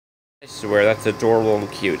I swear, that's adorable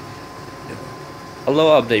and cute. A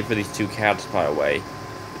little update for these two cats, by the way.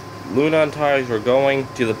 Luna and Tugs are going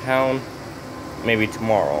to the pound maybe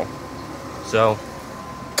tomorrow. So,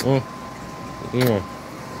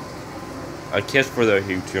 a kiss for the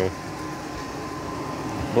you two.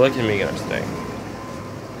 Blick and Meeging are staying.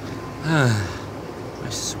 I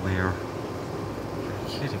swear. You're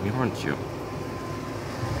kidding me, aren't you?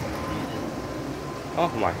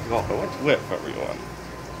 Oh my god, what's with everyone?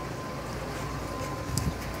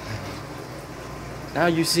 Now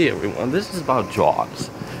you see, everyone, this is about jobs.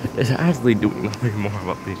 It's actually doing nothing more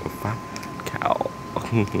about being a fat cow.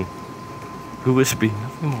 Who is being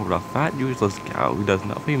nothing more but a fat, useless cow who does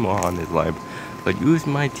nothing more on his life but use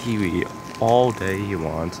my TV all day he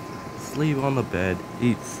wants, sleep on the bed,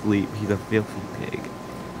 eat, sleep. He's a filthy pig.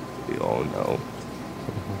 We all know.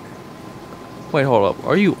 Wait, hold up.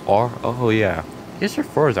 Are you R? Oh, yeah. Guess your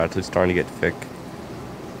fur is actually starting to get thick.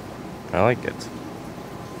 I like it.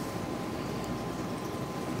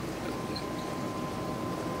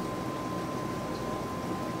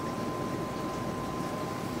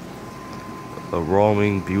 The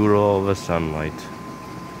roaming beauty of the sunlight.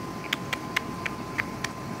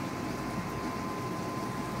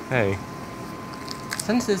 Hey,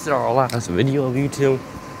 since this is our last video of you two,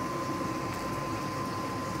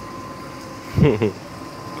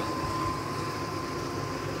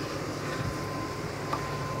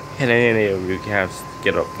 can any of you cats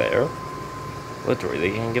get up there? Literally,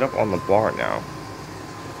 they can get up on the bar now.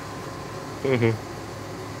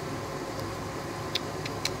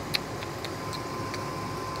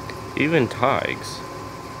 Even Tugs.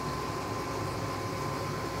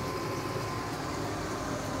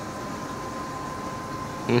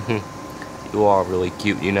 You are really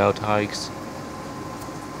cute, you know, Tugs.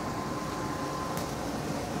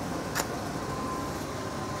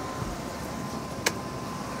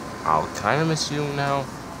 I'll kinda miss you now,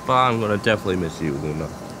 but I'm gonna definitely miss you, Luna.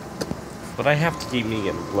 But I have to keep Meeging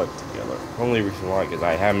and Blick together. Only reason why is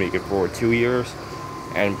I have Meeging for 2 years,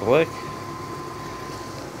 and Blick.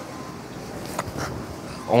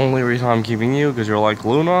 Only reason I'm keeping you because you're like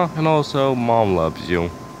Luna, and also Mom loves you.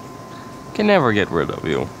 Can never get rid of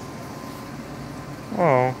you.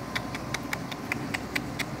 Oh.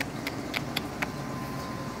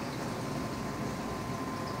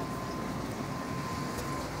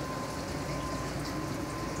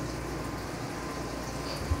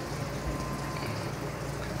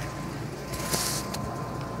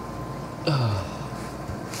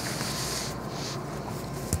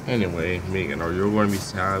 Anyway, Meeging, are you going to be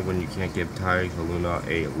sad when you can't give Tugs or Luna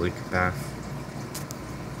a lick bath?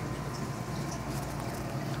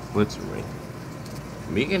 Literally.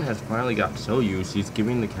 Meeging has finally got so used she's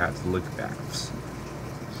giving the cats lick baths.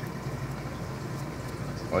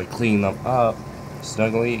 Like cleaning them up,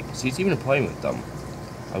 snuggly. She's even playing with them.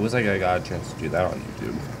 I wish I got a chance to do that on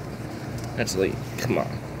YouTube. Actually, come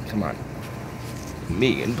on.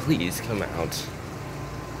 Meeging, please come out.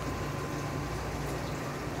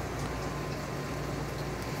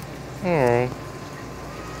 Oh,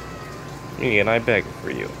 Meeging, I beg for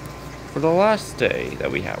you. For the last day that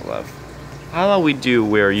we have left, how about we do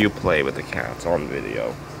where you play with the cats on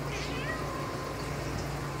video?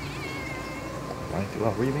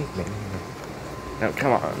 Well, remake me. Now,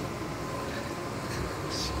 come on.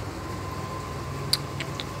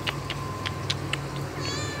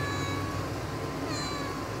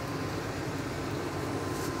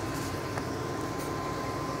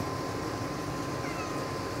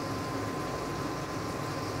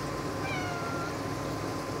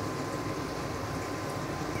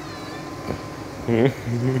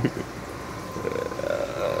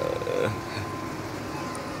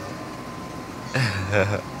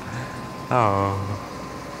 Oh.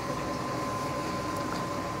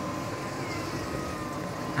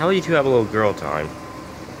 How will you two have a little girl time?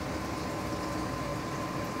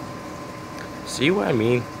 See what I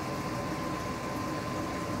mean?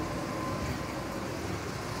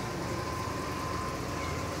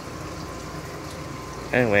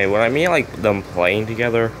 Anyway, when I mean like them playing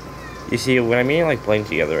together, you see, when I mean like playing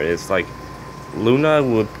together, it's like Luna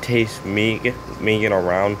would chase Meeging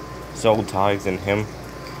around, so Tugs and him,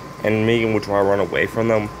 and Meeging would try to run away from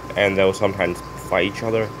them, and they'll sometimes fight each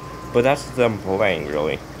other. But that's them playing,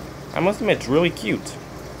 really. I must admit, it's really cute.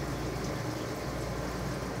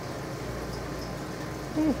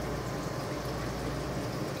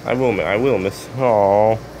 I will miss.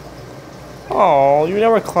 Aww. Aww, you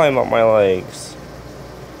never climb up my legs.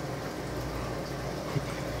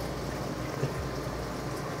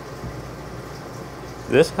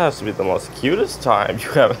 This has to be the most cutest time you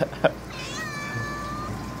have had.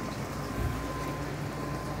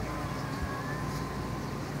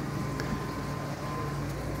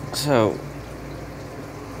 So,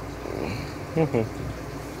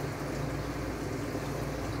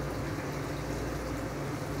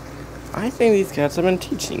 I think these cats have been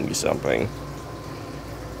teaching me something.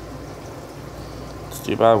 It's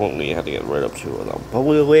too bad when we had to get rid of two of them, but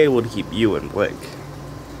we were able to keep you and Blick.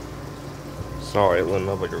 Sorry, I didn't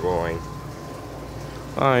know where you're going.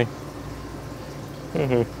 Hi.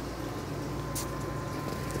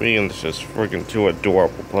 Meeging's just freaking too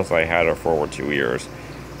adorable, plus I had her for over 2 years.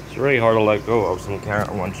 It's really hard to let go of some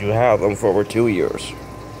cat once you have them for over 2 years.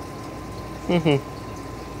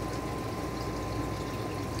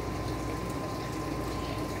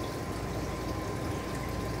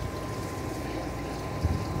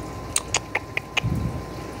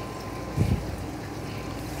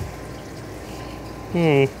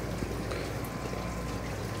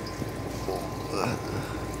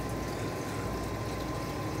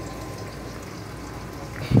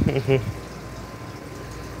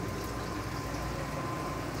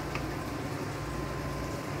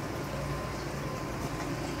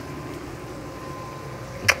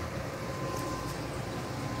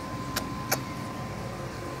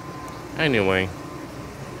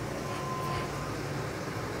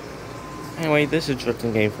 Anyway, this is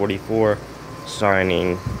Drifting Game 44,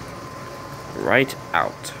 signing right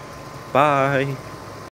out. Bye.